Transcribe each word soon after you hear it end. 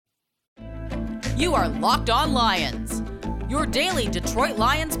You are Locked On Lions, your daily Detroit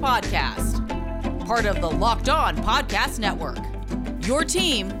Lions podcast. Part of the Locked On Podcast Network, your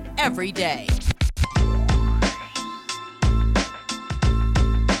team every day.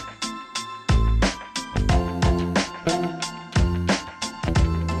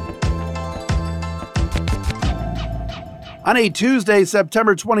 On a Tuesday,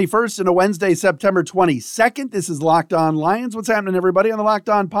 September 21st, and a Wednesday, September 22nd, this is Locked On Lions. What's happening, everybody, on the Locked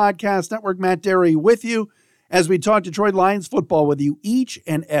On Podcast Network? Matt Derry with you as we talk Detroit Lions football with you each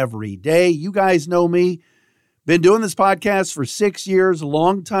and every day. You guys know me. Been doing this podcast for 6 years, a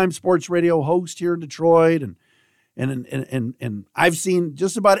longtime sports radio host here in Detroit, and I've seen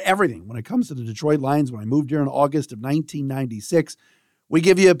just about everything when it comes to the Detroit Lions. When I moved here in August of 1996, we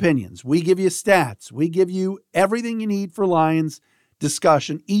give you opinions, we give you stats, we give you everything you need for Lions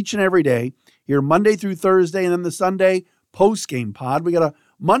discussion each and every day here Monday through Thursday, and then the Sunday post-game pod. We got a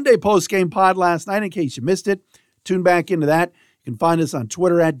Monday post-game pod last night in case you missed it. Tune back into that. You can find us on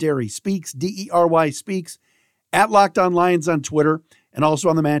Twitter at Derry Speaks, D-E-R-Y Speaks, at Locked On Lions on Twitter, and also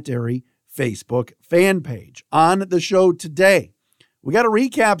on the Matt Derry Facebook fan page. On the show today, we got to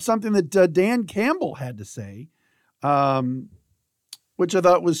recap something that Dan Campbell had to say, which I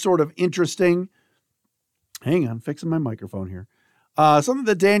thought was sort of interesting. Hang on, fixing my microphone here. Something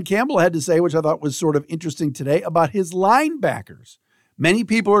that Dan Campbell had to say, which I thought was sort of interesting today, about his linebackers. Many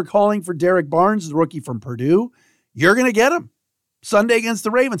people are calling for Derek Barnes, the rookie from Purdue. You're going to get him Sunday against the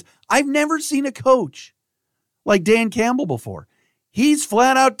Ravens. I've never seen a coach like Dan Campbell before. He's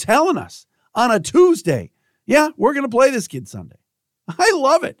flat out telling us on a Tuesday, yeah, we're going to play this kid Sunday. I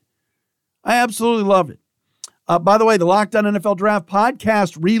love it. I absolutely love it. By the way, the Locked On NFL Draft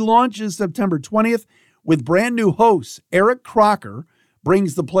podcast relaunches September 20th with brand new hosts. Eric Crocker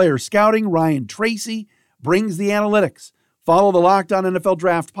brings the player scouting. Ryan Tracy brings the analytics. Follow the Locked On NFL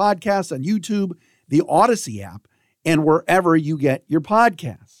Draft podcast on YouTube, the Odyssey app, and wherever you get your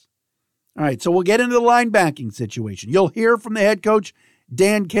podcasts. All right, so we'll get into the linebacking situation. You'll hear from the head coach,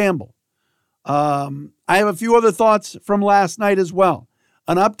 Dan Campbell. I have a few other thoughts from last night as well.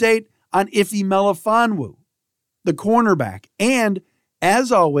 An update on Ife Melifonwu, the cornerback, and,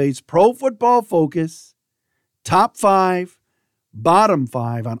 as always, Pro Football Focus, top 5, bottom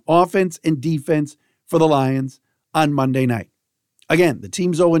 5 on offense and defense for the Lions on Monday night. Again, the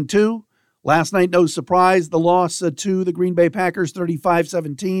team's 0-2. Last night, no surprise, the loss to the Green Bay Packers,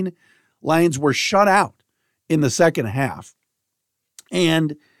 35-17. Lions were shut out in the second half.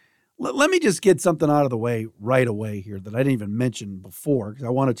 And let me just get something out of the way right away here that I didn't even mention before, because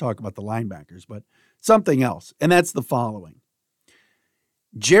I want to talk about the linebackers, but something else, and that's the following.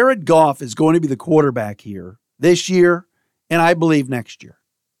 Jared Goff is going to be the quarterback here this year, and I believe next year.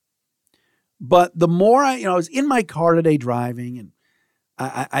 But the more I was in my car today driving, and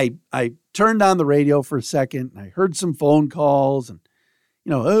I turned on the radio for a second, and I heard some phone calls, and,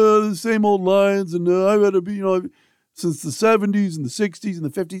 the same old Lions, and I got to be, since the 70s and the 60s and the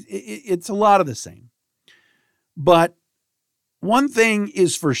 50s, it's a lot of the same. But one thing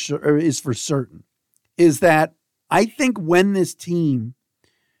is for certain, is that I think when this team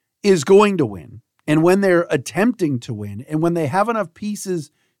is going to win, and when they're attempting to win, and when they have enough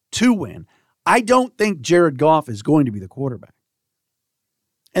pieces to win, I don't think Jared Goff is going to be the quarterback.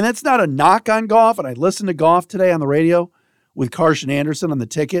 And that's not a knock on Goff. And I listened to Goff today on the radio with Carson Anderson on the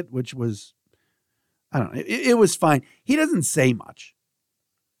ticket, which was, I don't know, it was fine. He doesn't say much.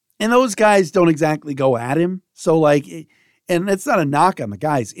 And those guys don't exactly go at him. So and it's not a knock on the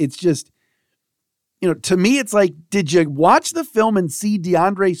guys. It's just, to me, it's like, did you watch the film and see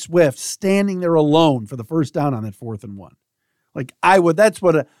DeAndre Swift standing there alone for the first down on that 4th and 1? That's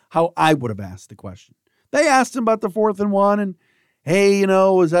how I would have asked the question. They asked him about the 4th and 1, and hey,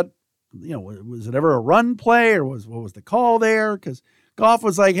 was it ever a run play, or what was the call there? Because Goff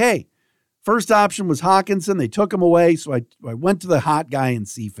was like, hey, first option was Hawkinson. They took him away, so I went to the hot guy in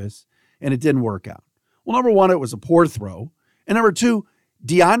Cephas, and it didn't work out. Well, number one, it was a poor throw. And number two,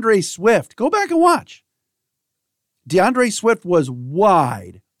 DeAndre Swift, go back and watch. DeAndre Swift was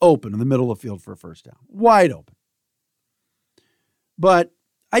wide open in the middle of the field for a first down. Wide open. But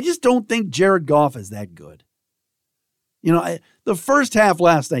I just don't think Jared Goff is that good. The first half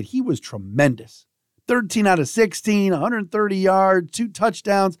last night, he was tremendous. 13 out of 16, 130 yards, 2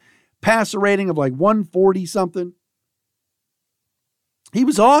 touchdowns, passer rating of 140 something. He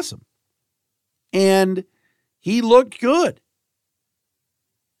was awesome. And he looked good.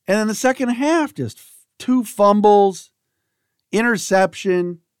 And then the second half, just 2 fumbles,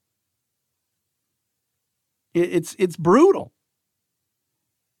 interception. It's brutal.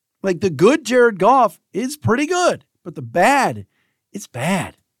 The good Jared Goff is pretty good, but the bad, it's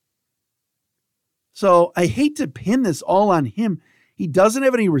bad. So I hate to pin this all on him. He doesn't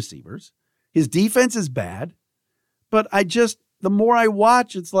have any receivers. His defense is bad. But the more I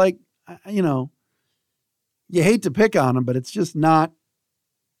watch, it's like, you hate to pick on him, but it's just not,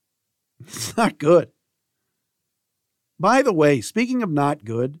 it's not good. By the way, speaking of not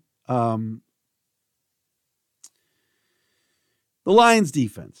good, the Lions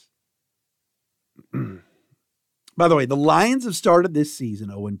defense. By the way, the Lions have started this season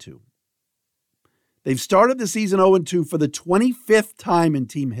 0-2. They've started the season 0-2 for the 25th time in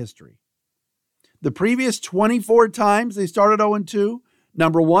team history. The previous 24 times they started 0-2,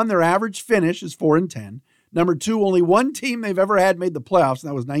 number one, their average finish is 4-10. Number two, only one team they've ever had made the playoffs,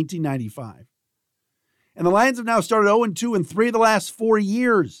 and that was 1995. And the Lions have now started 0-2 in 3 of the last 4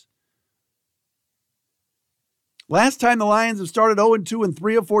 years. Last time the Lions have started 0-2 in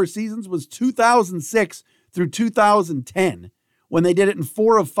 3 of 4 seasons was 2006 through 2010, when they did it in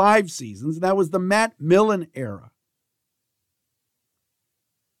 4 of 5 seasons. And that was the Matt Millen era.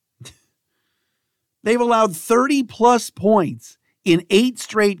 They've allowed 30-plus points in 8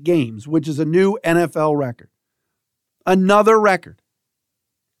 straight games, which is a new NFL record. Another record.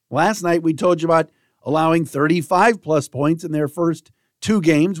 Last night, we told you about allowing 35-plus points in their first 2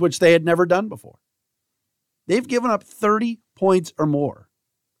 games, which they had never done before. They've given up 30 points or more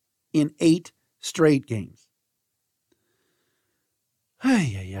in 8 straight games.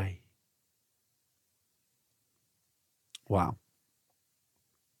 Ay. Wow.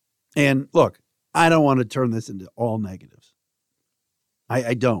 And look, I don't want to turn this into all negatives.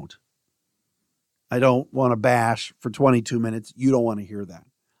 I don't. I don't want to bash for 22 minutes. You don't want to hear that.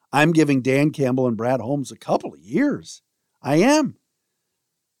 I'm giving Dan Campbell and Brad Holmes a couple of years. I am.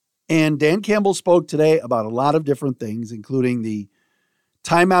 And Dan Campbell spoke today about a lot of different things, including the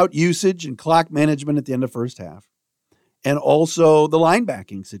timeout usage and clock management at the end of first half, and also the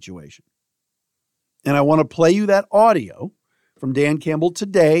linebacking situation. And I want to play you that audio from Dan Campbell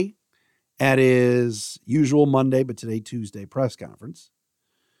today at his usual Monday, but today Tuesday press conference,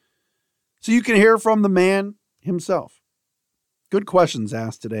 so you can hear from the man himself. Good questions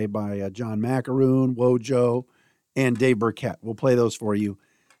asked today by John McAroon, Wojo, and Dave Burkett. We'll play those for you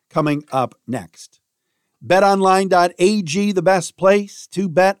coming up next. BetOnline.ag, the best place to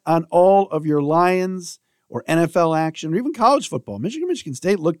bet on all of your Lions or NFL action, or even college football. Michigan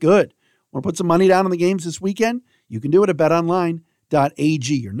State look good. Want to put some money down on the games this weekend? You can do it at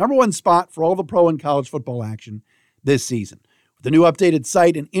BetOnline.ag, your number one spot for all the pro and college football action this season. With the new updated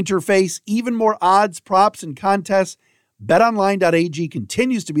site and interface, even more odds, props, and contests, BetOnline.ag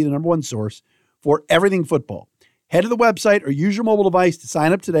continues to be the number one source for everything football. Head to the website or use your mobile device to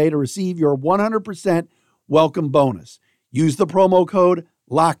sign up today to receive your 100% welcome bonus. Use the promo code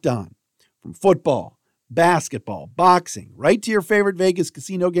LOCKEDON. From football, basketball, boxing, right to your favorite Vegas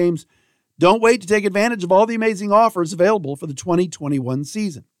casino games, don't wait to take advantage of all the amazing offers available for the 2021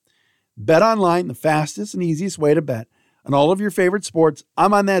 season. BetOnline, the fastest and easiest way to bet on all of your favorite sports.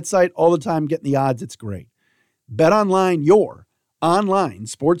 I'm on that site all the time getting the odds. It's great. BetOnline, your online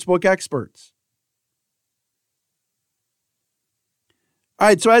sportsbook experts. All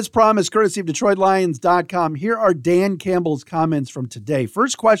right, so as promised, courtesy of DetroitLions.com, here are Dan Campbell's comments from today.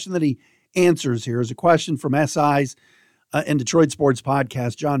 First question that he answers here is a question from SI's and Detroit Sports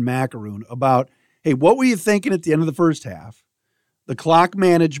Podcast, John McAroon, about, hey, what were you thinking at the end of the first half, the clock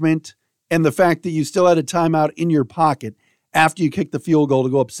management, and the fact that you still had a timeout in your pocket after you kicked the field goal to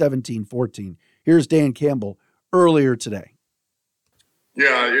go up 17-14. Here's Dan Campbell earlier today.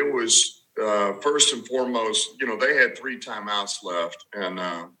 Yeah, it was first and foremost, they had 3 timeouts left. And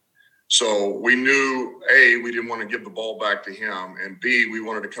so we knew, A, we didn't want to give the ball back to him. And B, we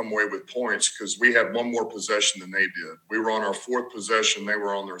wanted to come away with points because we had one more possession than they did. We were on our 4th possession. They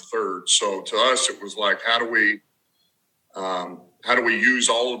were on their 3rd. So to us, it was like, how do we use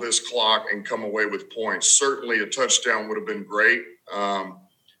all of this clock and come away with points? Certainly a touchdown would have been great,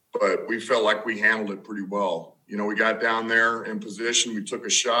 but we felt like we handled it pretty well. We got down there in position. We took a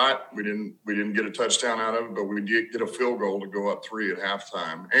shot. We didn't get a touchdown out of it, but we did get a field goal to go up 3 at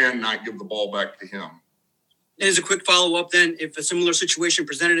halftime and not give the ball back to him. And as a quick follow-up then, if a similar situation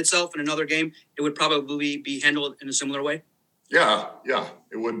presented itself in another game, it would probably be handled in a similar way? Yeah,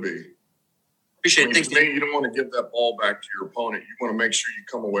 it would be. Appreciate it. Thanks, to me, you don't want to give that ball back to your opponent. You want to make sure you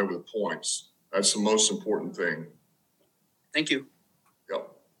come away with points. That's the most important thing. Thank you.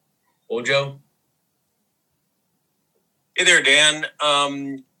 Yep. Ojo? Hey there, Dan.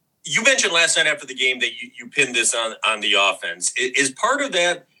 You mentioned last night after the game that you pinned this on the offense. Is part of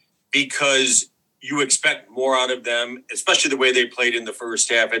that because you expect more out of them, especially the way they played in the first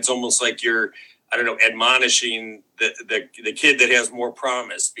half? It's almost like you're admonishing the kid that has more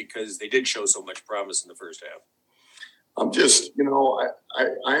promise, because they did show so much promise in the first half. I'm just,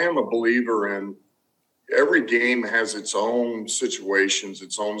 I am a believer in every game has its own situations,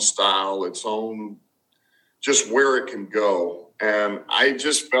 its own style, its own just where it can go. And I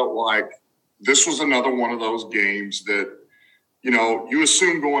just felt like this was another one of those games that, you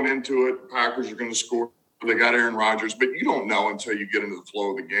assume going into it, the Packers are going to score. They got Aaron Rodgers, but you don't know until you get into the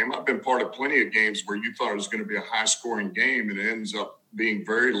flow of the game. I've been part of plenty of games where you thought it was going to be a high-scoring game, and it ends up being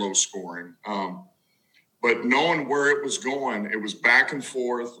very low-scoring. But knowing where it was going, it was back and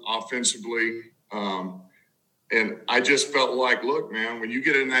forth offensively. And I just felt like, look, man, when you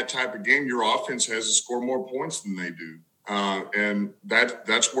get in that type of game, your offense has to score more points than they do. And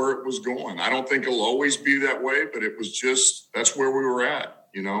that's where it was going. I don't think it'll always be that way, but it was just, that's where we were at,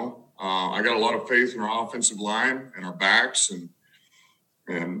 I got a lot of faith in our offensive line and our backs and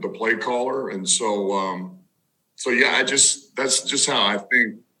the play caller. And so yeah, that's just how I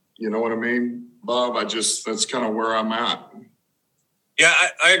think, you know what I mean, Bob? That's kind of where I'm at. Yeah,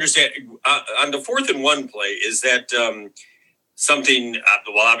 I understand. On the 4th and 1 play, is that something,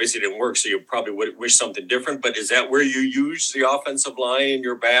 well, obviously it didn't work, so you probably would wish something different, but is that where you use the offensive line and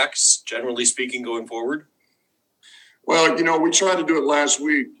your backs, generally speaking, going forward? Well, we tried to do it last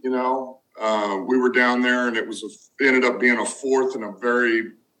week, we were down there and it ended up being a 4th and a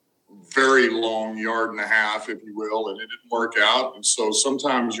very, very long yard and a half, if you will, and it didn't work out. And so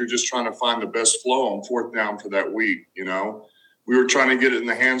sometimes you're just trying to find the best flow on 4th down for that week, We were trying to get it in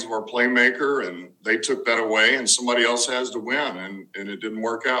the hands of our playmaker, and they took that away, and somebody else has to win, and it didn't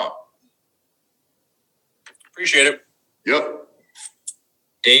work out. Appreciate it. Yep.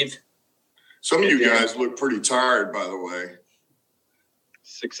 Dave? Some of you guys look pretty tired, by the way.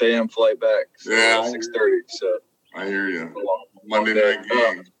 6 a.m. flight back. So yeah. 6:30. So I hear you. Monday night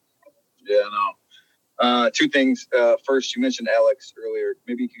game. Yeah, no. Two things. First, you mentioned Alex earlier.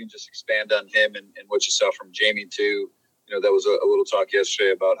 Maybe you can just expand on him and what you saw from Jamie too. There was a little talk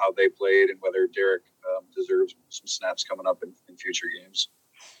yesterday about how they played and whether Derek deserves some snaps coming up in future games.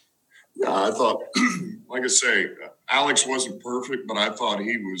 Yeah, I thought, like I say, Alex wasn't perfect, but I thought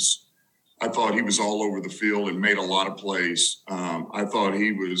he was all over the field and made a lot of plays. I thought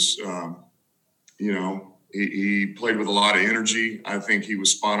he was, he played with a lot of energy. I think he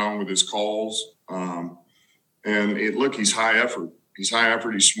was spot on with his calls. He's high effort. He's high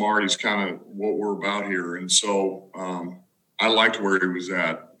effort. He's smart. He's kind of what we're about here. And so I liked where he was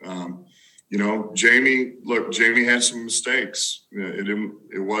at. Jamie had some mistakes.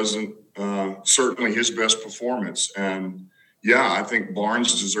 It wasn't certainly his best performance. And yeah, I think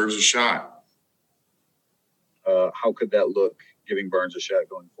Barnes deserves a shot. How could that look, giving Barnes a shot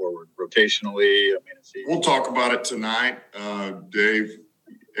going forward? Rotationally? We'll talk about it tonight, Dave.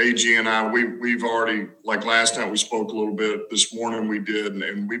 AG and I, we've already, like last time we spoke a little bit, this morning we did,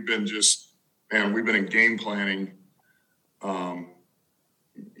 and we've been in game planning,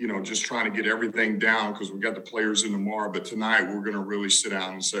 just trying to get everything down because we got the players in tomorrow. But tonight we're going to really sit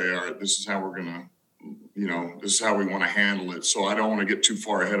down and say, all right, this is how we're going to, this is how we want to handle it. So I don't want to get too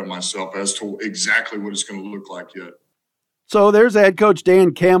far ahead of myself as to exactly what it's going to look like yet. So there's head coach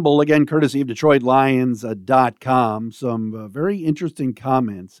Dan Campbell, again, courtesy of DetroitLions.com. Some very interesting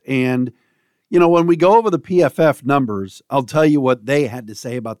comments. And, when we go over the PFF numbers, I'll tell you what they had to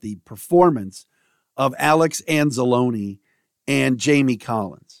say about the performance of Alex Anzalone and Jamie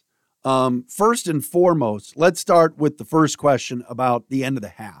Collins. First and foremost, let's start with the first question about the end of the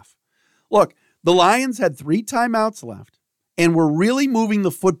half. Look, the Lions had 3 timeouts left and were really moving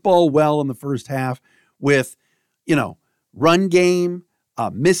the football well in the first half with, run game,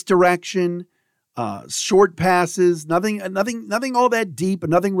 misdirection, short passes, nothing all that deep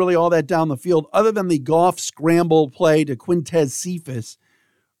and nothing really all that down the field other than the Goff scramble play to Quintez Cephas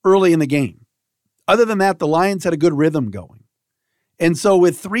early in the game. Other than that, the Lions had a good rhythm going. And so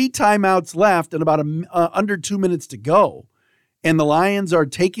with 3 timeouts left and about under 2 minutes to go, and the Lions are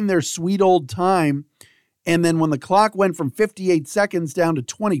taking their sweet old time, and then when the clock went from 58 seconds down to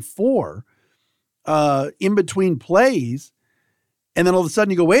 24, in between plays, and then all of a sudden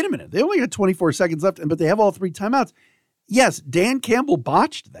you go, wait a minute, they only got 24 seconds left, but they have all 3 timeouts. Yes, Dan Campbell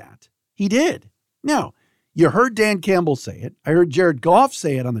botched that. He did. Now, you heard Dan Campbell say it. I heard Jared Goff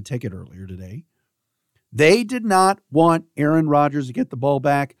say it on the ticket earlier today. They did not want Aaron Rodgers to get the ball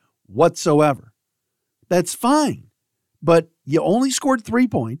back whatsoever. That's fine, but you only scored 3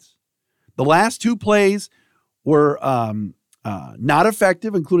 points. The last 2 plays were not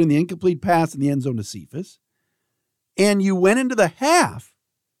effective, including the incomplete pass in the end zone to Cephas. And you went into the half,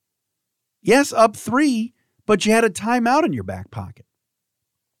 yes, up 3, but you had a timeout in your back pocket.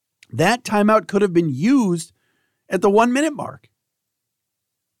 That timeout could have been used at the 1 minute mark.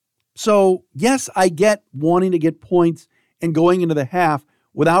 So, yes, I get wanting to get points and going into the half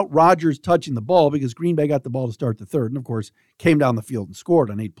without Rodgers touching the ball because Green Bay got the ball to start the third and, of course, came down the field and scored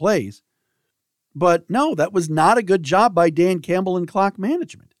on 8 plays. But no, that was not a good job by Dan Campbell in clock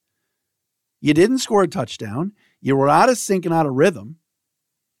management. You didn't score a touchdown. You were out of sync and out of rhythm.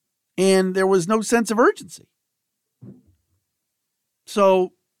 And there was no sense of urgency.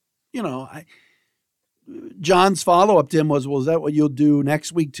 So, John's follow-up to him was, well, is that what you'll do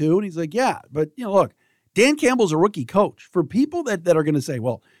next week too? And he's like, yeah. But, look, Dan Campbell's a rookie coach. For people that are going to say,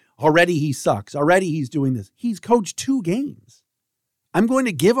 well, already he sucks. Already he's doing this. He's coached 2 games. I'm going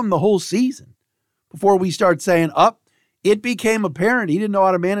to give him the whole season before we start saying, it became apparent he didn't know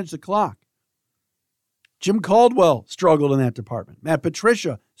how to manage the clock. Jim Caldwell struggled in that department. Matt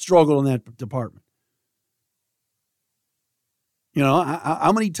Patricia struggled in that department.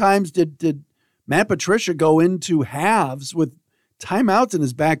 How many times did Matt Patricia go into halves with timeouts in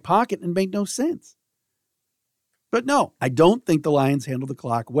his back pocket and made no sense? But no, I don't think the Lions handled the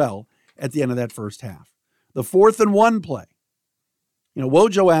clock well at the end of that first half. The 4th and 1 play.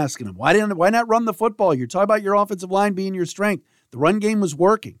 Wojo asking him, why not run the football? You're talking about your offensive line being your strength. The run game was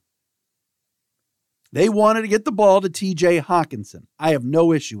working. They wanted to get the ball to TJ Hawkinson. I have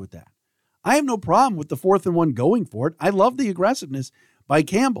no issue with that. I have no problem with the 4th and 1 going for it. I love the aggressiveness by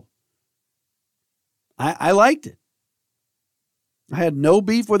Campbell. I liked it. I had no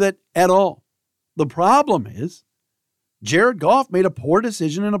beef with it at all. The problem is Jared Goff made a poor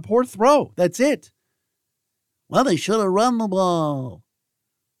decision and a poor throw. That's it. Well, they should have run the ball.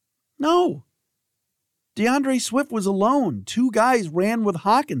 No. DeAndre Swift was alone. 2 guys ran with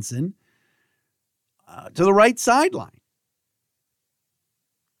Hawkinson to the right sideline.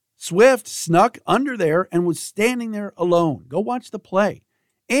 Swift snuck under there and was standing there alone. Go watch the play.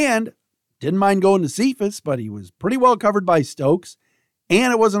 And didn't mind going to Cephas, but he was pretty well covered by Stokes,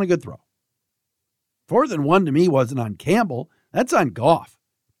 and it wasn't a good throw. 4th and 1 to me wasn't on Campbell. That's on Goff.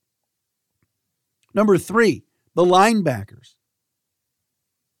 Number 3, the linebackers.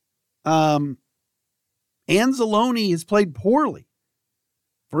 Anzalone has played poorly.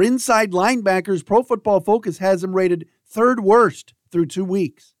 For inside linebackers, Pro Football Focus has him rated 3rd worst through 2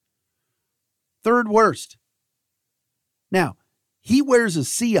 weeks. 3rd worst. Now, he wears a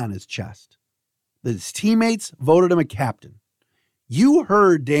C on his chest. His teammates voted him a captain. You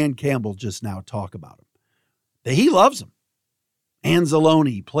heard Dan Campbell just now talk about him. That he loves him.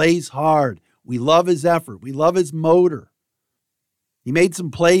 Anzalone plays hard. We love his effort. We love his motor. He made some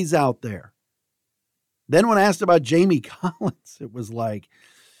plays out there. Then when asked about Jamie Collins, it was like,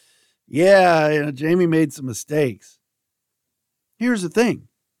 yeah, Jamie made some mistakes. Here's the thing.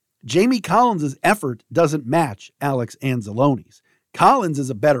 Jamie Collins' effort doesn't match Alex Anzalone's. Collins is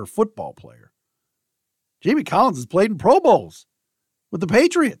a better football player. Jamie Collins has played in Pro Bowls with the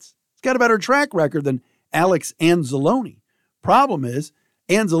Patriots. He's got a better track record than Alex Anzalone. Problem is,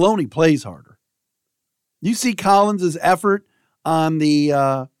 Anzalone plays harder. You see Collins' effort on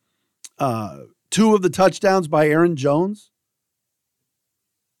the 2 of the touchdowns by Aaron Jones?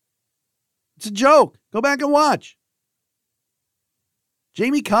 It's a joke. Go back and watch.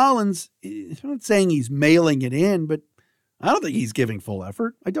 Jamie Collins, I'm not saying he's mailing it in, but I don't think he's giving full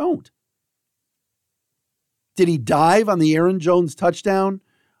effort. I don't. Did he dive on the Aaron Jones touchdown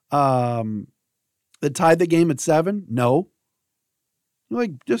that tied the game at 7? No.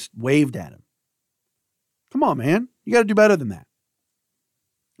 He just waved at him. Come on, man. You got to do better than that.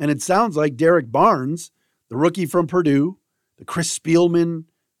 And it sounds like Derek Barnes, the rookie from Purdue, the Chris Spielman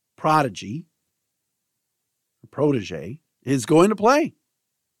protege, is going to play.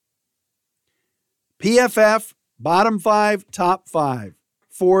 PFF, bottom 5, top 5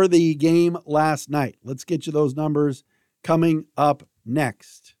 for the game last night. Let's get you those numbers coming up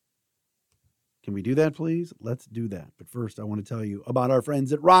next. Can we do that, please? Let's do that. But first, I want to tell you about our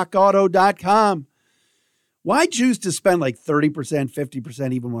friends at rockauto.com. Why choose to spend like 30%,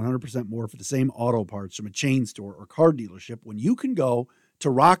 50%, even 100% more for the same auto parts from a chain store or car dealership when you can go to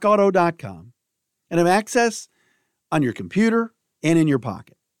rockauto.com and have access on your computer and in your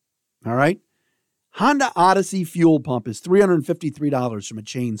pocket? All right? Honda Odyssey fuel pump is $353 from a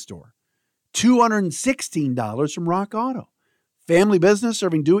chain store, $216 from Rock Auto. Family business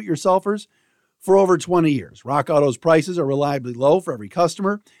serving do-it-yourselfers for over 20 years. Rock Auto's prices are reliably low for every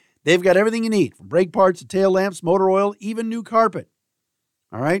customer. They've got everything you need, from brake parts to tail lamps, motor oil, even new carpet.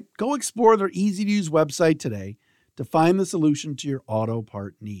 All right? Go explore their easy-to-use website today to find the solution to your auto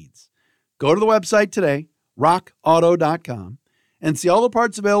part needs. Go to the website today, rockauto.com, and see all the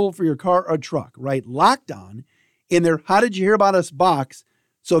parts available for your car or truck, right? Locked on in their How Did You Hear About Us box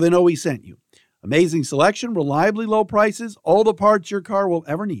so they know we sent you. Amazing selection, reliably low prices, all the parts your car will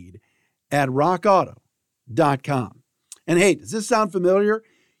ever need at rockauto.com. And hey, does this sound familiar?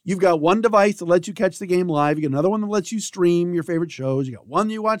 You've got one device that lets you catch the game live. You got another one that lets you stream your favorite shows. You got one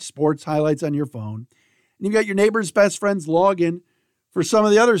that you watch sports highlights on your phone. And you've got your neighbor's best friend's login for some of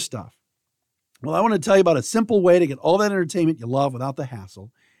the other stuff. Well, I want to tell you about a simple way to get all that entertainment you love without the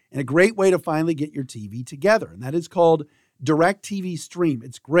hassle, and a great way to finally get your TV together. And that is called DirecTV Stream.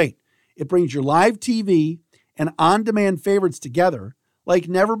 It's great. It brings your live TV and on-demand favorites together like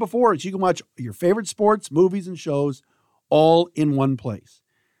never before. So you can watch your favorite sports, movies, and shows all in one place.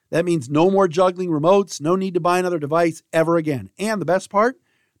 That means no more juggling remotes, no need to buy another device ever again. And the best part,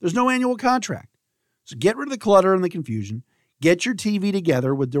 there's no annual contract. So get rid of the clutter and the confusion. Get your TV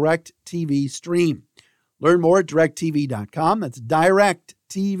together with DirecTV Stream. Learn more at directtv.com. That's directtv.com.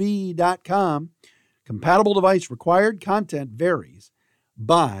 Compatible device required. Content varies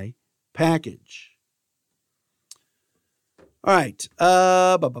by package. All right.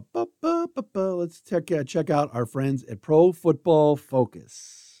 Let's check out our friends at Pro Football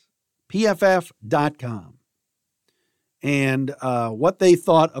Focus. PFF.com. And what they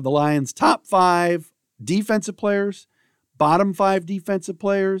thought of the Lions' top 5 defensive players, bottom 5 defensive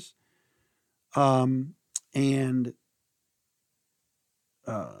players, and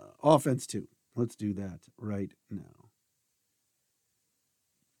offense too. Let's do that right now.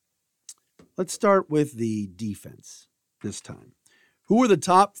 Let's start with the defense this time. Who are the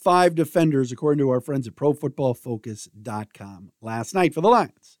top 5 defenders according to our friends at ProFootballFocus.com last night for the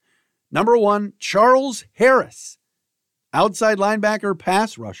Lions? Number 1, Charles Harris, outside linebacker,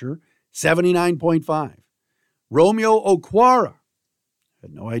 pass rusher, 79.5. Romeo Okwara,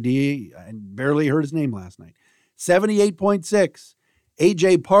 had no idea, I barely heard his name last night, 78.6.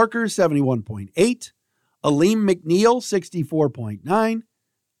 A.J. Parker, 71.8. Aleem McNeil, 64.9.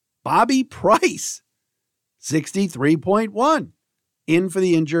 Bobby Price, 63.1. In for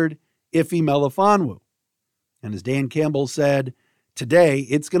the injured Ife Melifonwu. And as Dan Campbell said, today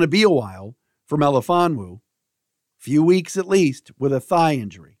it's going to be a while for Melifonwu, few weeks at least, with a thigh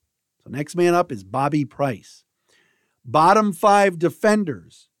injury. So next man up is Bobby Price. Bottom 5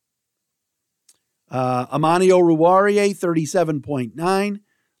 defenders. Amani Oruwariye, 37.9.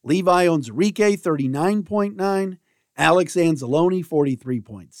 Levi Onwuzurike, 39.9. Alex Anzalone,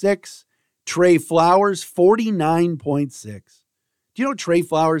 43.6. Trey Flowers, 49.6. Do you know Trey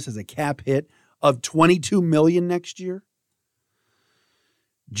Flowers has a cap hit of $22 million next year?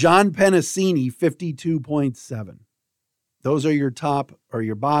 John Penasini, 52.7. Those are your top or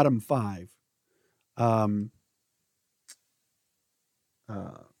your bottom 5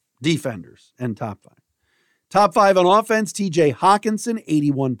 defenders and top 5. Top 5 on offense, TJ Hawkinson,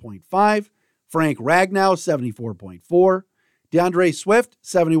 81.5. Frank Ragnow, 74.4. DeAndre Swift,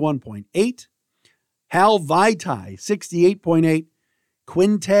 71.8. Hal Vaitai, 68.8.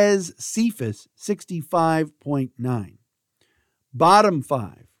 Quintez Cephas, 65.9. Bottom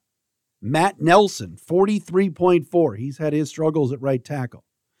 5, Matt Nelson, 43.4. He's had his struggles at right tackle.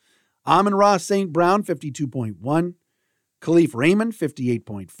 Amon-Ra St. Brown, 52.1. Khalif Raymond,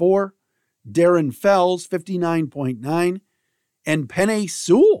 58.4. Darren Fells, 59.9. And Penei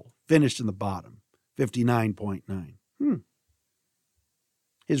Sewell finished in the bottom, 59.9.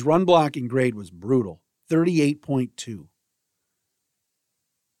 His run blocking grade was brutal, 38.2.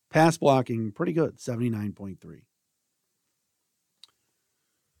 Pass blocking, pretty good, 79.3.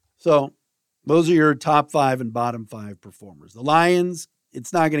 So those are your top 5 and bottom 5 performers. The Lions,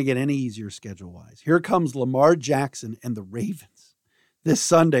 it's not going to get any easier schedule-wise. Here comes Lamar Jackson and the Ravens this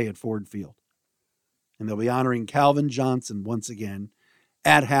Sunday at Ford Field. And they'll be honoring Calvin Johnson once again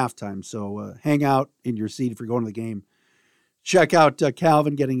at halftime. So hang out in your seat if you're going to the game. Check out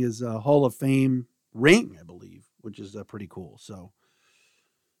Calvin getting his Hall of Fame ring, I believe, which is pretty cool. So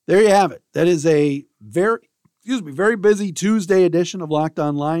there you have it. That is a very busy Tuesday edition of Locked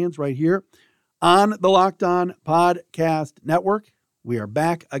On Lions right here on the Locked On Podcast Network. We are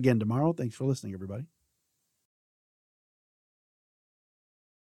back again tomorrow. Thanks for listening, everybody.